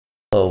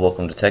Hello,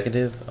 welcome to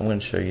Techative. I'm going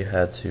to show you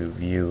how to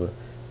view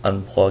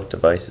unplugged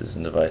devices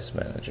in Device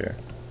Manager.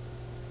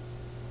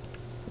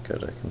 Go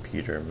to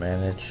Computer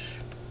Manage,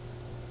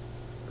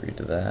 agree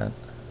to that.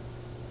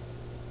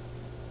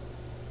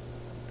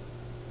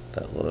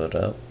 That load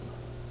up.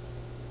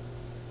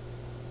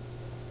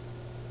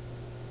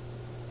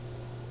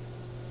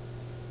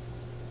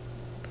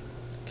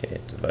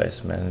 Okay,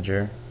 Device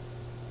Manager.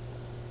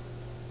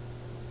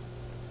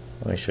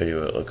 Let me show you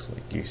what it looks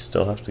like. You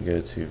still have to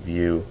go to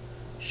View,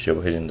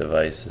 Show Hidden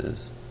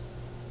Devices.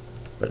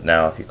 But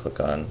now if you click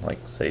on,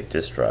 like, say,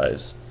 disk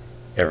drives,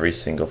 every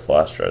single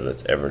flash drive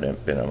that's ever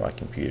been on my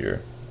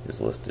computer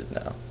is listed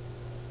now.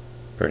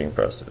 Pretty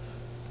impressive.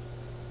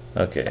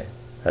 Okay,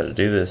 how to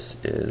do this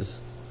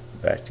is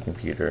back to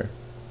Computer,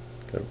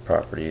 go to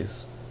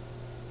Properties,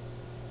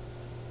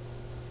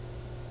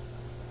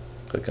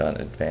 click on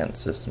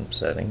Advanced System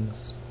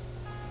Settings,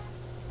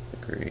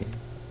 agree.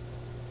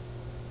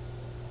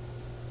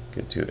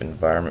 Go to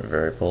Environment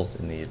Variables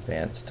in the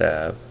Advanced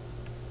tab,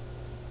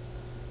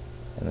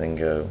 and then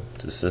go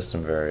to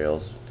System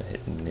Variables and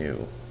hit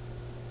New.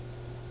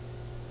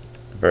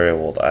 The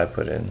variable that I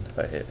put in, if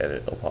I hit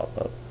Edit, it'll pop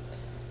up,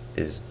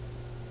 is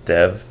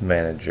Dev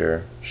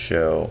Manager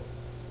Show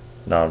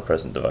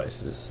Non-Present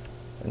Devices,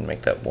 and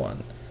make that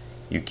 1.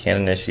 You can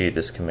initiate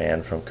this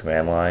command from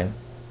command line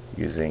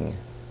using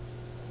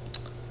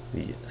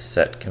the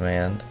set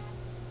command,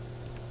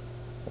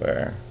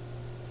 where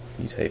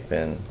you type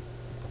in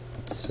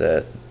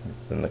set,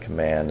 then the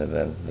command, and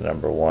then the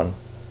number 1,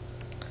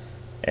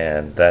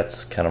 and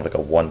that's kind of like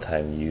a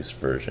one-time use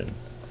version.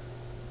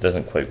 It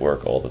doesn't quite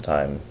work all the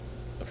time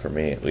for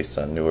me, at least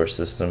on newer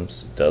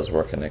systems. It does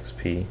work in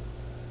XP,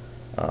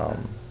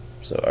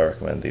 so I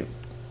recommend the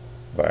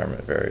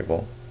environment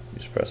variable. You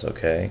just press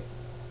OK,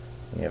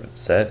 and you have it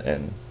set,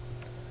 and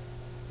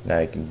now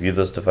you can view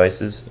those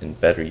devices, and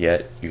better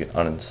yet, you can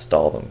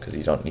uninstall them because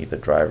you don't need the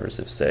drivers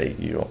if, say,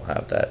 you don't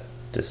have that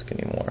disk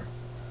anymore.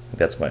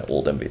 That's my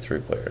old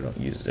MP3 player, I don't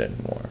use it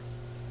anymore.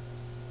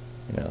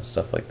 You know,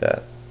 stuff like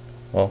that.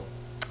 Well,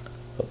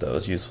 hope that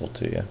was useful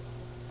to you.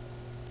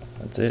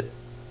 That's it.